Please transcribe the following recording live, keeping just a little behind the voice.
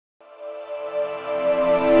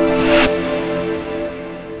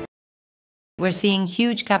We're seeing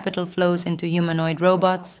huge capital flows into humanoid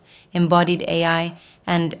robots, embodied AI,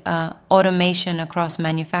 and automation across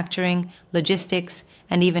manufacturing, logistics,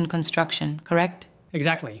 and even construction, correct?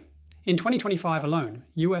 Exactly. In 2025 alone,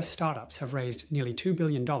 US startups have raised nearly $2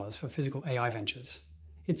 billion for physical AI ventures.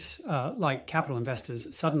 It's like capital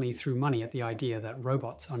investors suddenly threw money at the idea that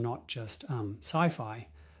robots are not just sci-fi,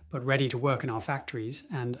 but ready to work in our factories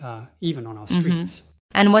and even on our streets.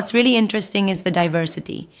 And what's really interesting is the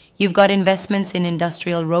diversity. You've got investments in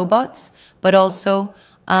industrial robots, but also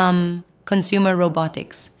consumer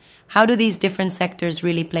robotics. How do these different sectors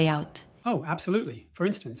really play out? Oh, absolutely. For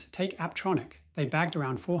instance, take Apptronic. They bagged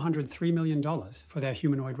around $403 million for their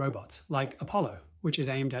humanoid robots, like Apollo, which is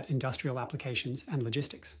aimed at industrial applications and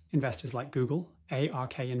logistics. Investors like Google,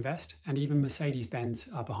 ARK Invest, and even Mercedes-Benz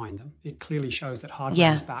are behind them. It clearly shows that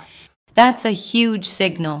hardware is back. That's a huge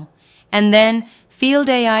signal. And then Field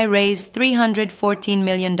AI raised $314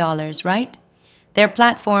 million, right? Their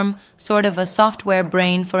platform, sort of a software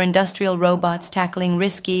brain for industrial robots tackling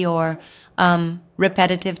risky or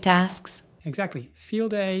repetitive tasks. Exactly.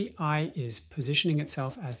 Field AI is positioning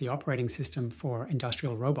itself as the operating system for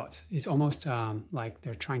industrial robots. It's almost like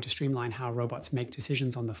they're trying to streamline how robots make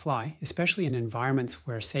decisions on the fly, especially in environments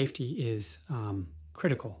where safety is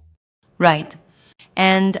critical. Right.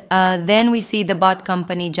 And then we see the bot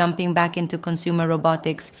company jumping back into consumer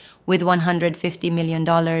robotics with $150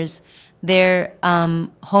 million. Their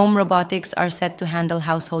home robotics are set to handle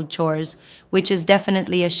household chores, which is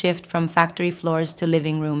definitely a shift from factory floors to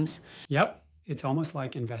living rooms. Yep. It's almost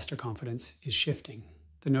like investor confidence is shifting.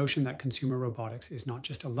 The notion that consumer robotics is not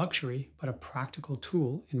just a luxury, but a practical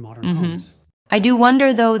tool in modern homes. I do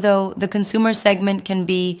wonder, though, the consumer segment can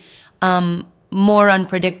be more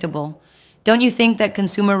unpredictable. Don't you think that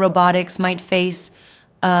consumer robotics might face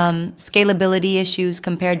scalability issues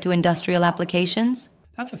compared to industrial applications?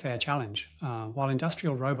 That's a fair challenge. While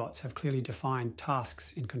industrial robots have clearly defined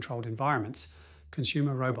tasks in controlled environments,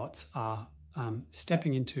 consumer robots are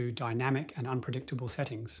stepping into dynamic and unpredictable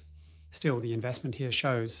settings. Still, the investment here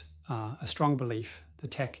shows a strong belief the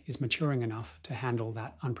tech is maturing enough to handle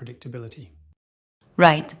that unpredictability.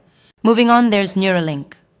 Right. Moving on, there's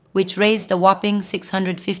Neuralink, which raised a whopping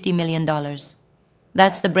 $650 million.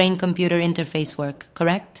 That's the brain-computer interface work,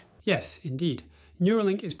 correct? Yes, indeed.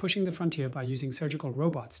 Neuralink is pushing the frontier by using surgical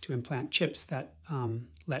robots to implant chips that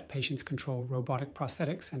let patients control robotic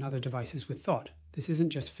prosthetics and other devices with thought. This isn't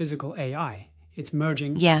just physical AI. It's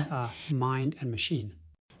merging mind and machine.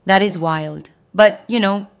 That is wild. But,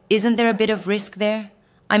 isn't there a bit of risk there?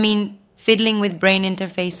 I mean, fiddling with brain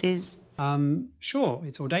interfaces. Sure,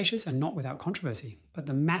 it's audacious and not without controversy. But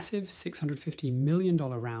the massive $650 million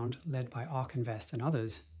round led by ARK Invest and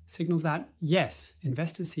others signals that, yes,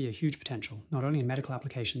 investors see a huge potential, not only in medical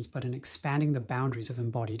applications, but in expanding the boundaries of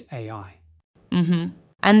embodied AI.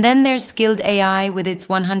 And then there's Skilled AI with its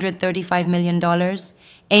 $135 million,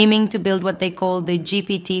 aiming to build what they call the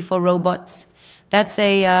GPT for robots. That's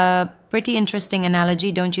a pretty interesting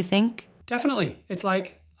analogy, don't you think? Definitely. It's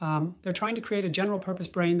like they're trying to create a general-purpose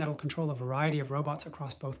brain that'll control a variety of robots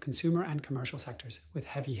across both consumer and commercial sectors, with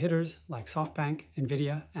heavy hitters like SoftBank,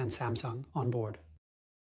 NVIDIA, and Samsung on board.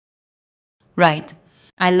 Right.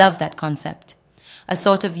 I love that concept. A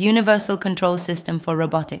sort of universal control system for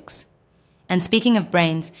robotics. And speaking of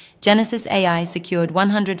brains, Genesis AI secured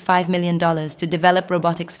 $105 million to develop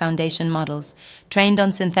robotics foundation models, trained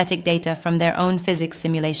on synthetic data from their own physics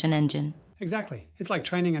simulation engine. Exactly. It's like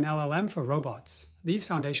training an LLM for robots. These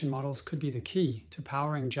foundation models could be the key to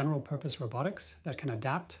powering general-purpose robotics that can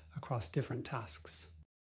adapt across different tasks.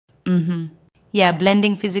 Yeah,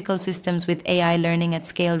 blending physical systems with AI learning at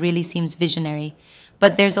scale really seems visionary.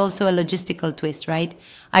 But there's also a logistical twist, right?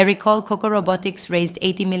 I recall Coco Robotics raised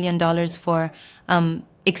 $80 million for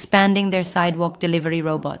expanding their sidewalk delivery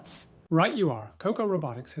robots. Right you are. Coco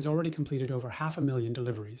Robotics has already completed over 500,000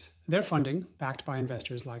 deliveries. Their funding, backed by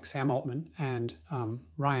investors like Sam Altman and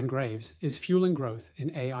Ryan Graves, is fueling growth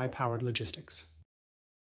in AI-powered logistics.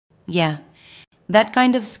 Yeah, that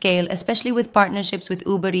kind of scale, especially with partnerships with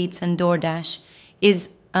Uber Eats and DoorDash, is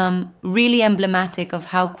really emblematic of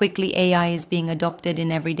how quickly AI is being adopted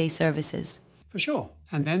in everyday services. For sure.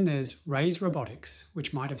 And then there's Raise Robotics,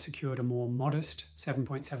 which might have secured a more modest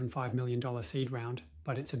 $7.75 million seed round,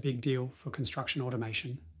 but it's a big deal for construction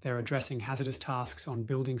automation. They're addressing hazardous tasks on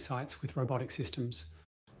building sites with robotic systems.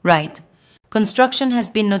 Right. Construction has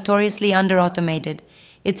been notoriously under-automated.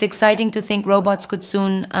 It's exciting to think robots could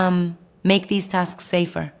soon make these tasks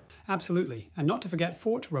safer. Absolutely. And not to forget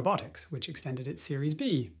Fort Robotics, which extended its Series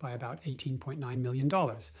B by about $18.9 million.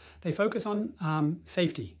 They focus on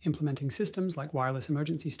safety, implementing systems like wireless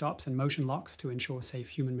emergency stops and motion locks to ensure safe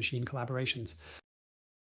human-machine collaborations.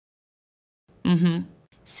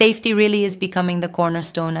 Safety really is becoming the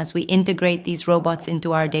cornerstone as we integrate these robots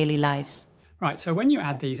into our daily lives. Right, so when you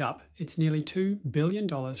add these up, it's nearly $2 billion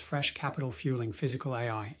fresh capital fueling physical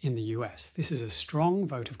AI in the US. This is a strong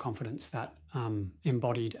vote of confidence that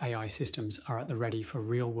embodied AI systems are at the ready for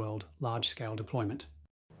real-world, large-scale deployment.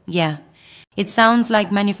 Yeah, it sounds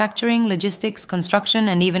like manufacturing, logistics, construction,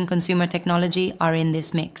 and even consumer technology are in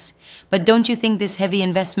this mix. But don't you think this heavy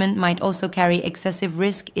investment might also carry excessive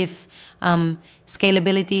risk if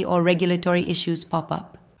scalability or regulatory issues pop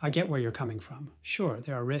up? I get where you're coming from. Sure,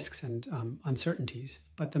 there are risks and uncertainties,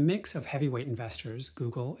 but the mix of heavyweight investors,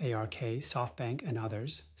 Google, ARK, SoftBank, and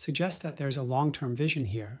others, suggests that there's a long-term vision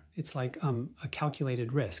here. It's like a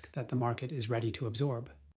calculated risk that the market is ready to absorb.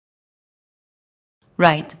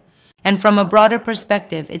 Right. And from a broader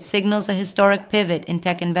perspective, it signals a historic pivot in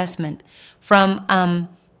tech investment from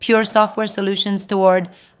pure software solutions toward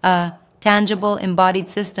tangible, embodied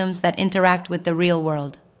systems that interact with the real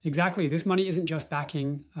world. Exactly. This money isn't just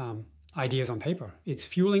backing ideas on paper. It's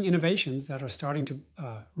fueling innovations that are starting to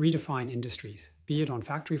redefine industries, be it on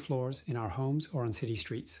factory floors, in our homes, or on city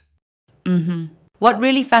streets. What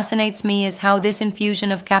really fascinates me is how this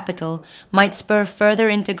infusion of capital might spur further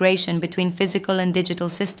integration between physical and digital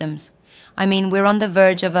systems. I mean, we're on the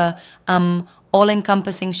verge of a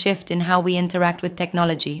all-encompassing shift in how we interact with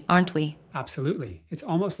technology, aren't we? Absolutely. It's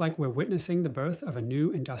almost like we're witnessing the birth of a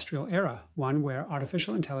new industrial era, one where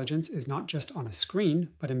artificial intelligence is not just on a screen,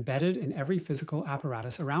 but embedded in every physical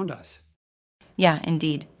apparatus around us. Yeah,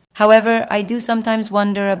 indeed. However, I do sometimes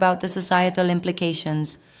wonder about the societal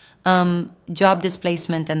implications, job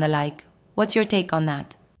displacement and the like. What's your take on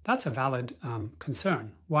that? That's a valid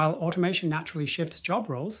concern. While automation naturally shifts job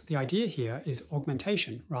roles, the idea here is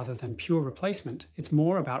augmentation rather than pure replacement. It's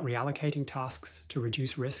more about reallocating tasks to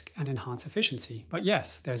reduce risk and enhance efficiency. But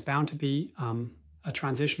yes, there's bound to be a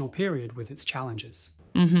transitional period with its challenges.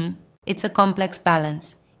 It's a complex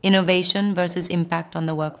balance, innovation versus impact on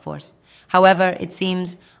the workforce. However, it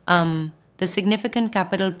seems the significant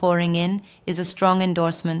capital pouring in is a strong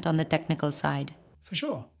endorsement on the technical side. For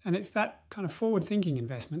sure. And it's that kind of forward-thinking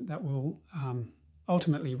investment that will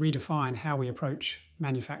ultimately redefine how we approach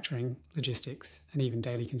manufacturing, logistics, and even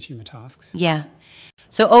daily consumer tasks. Yeah.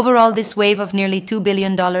 So overall, this wave of nearly $2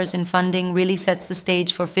 billion in funding really sets the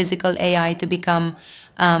stage for physical AI to become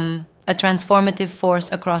a transformative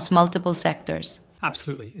force across multiple sectors.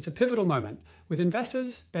 Absolutely. It's a pivotal moment. With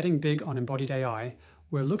investors betting big on embodied AI,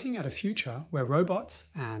 we're looking at a future where robots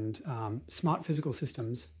and smart physical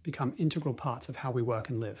systems become integral parts of how we work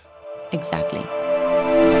and live. Exactly.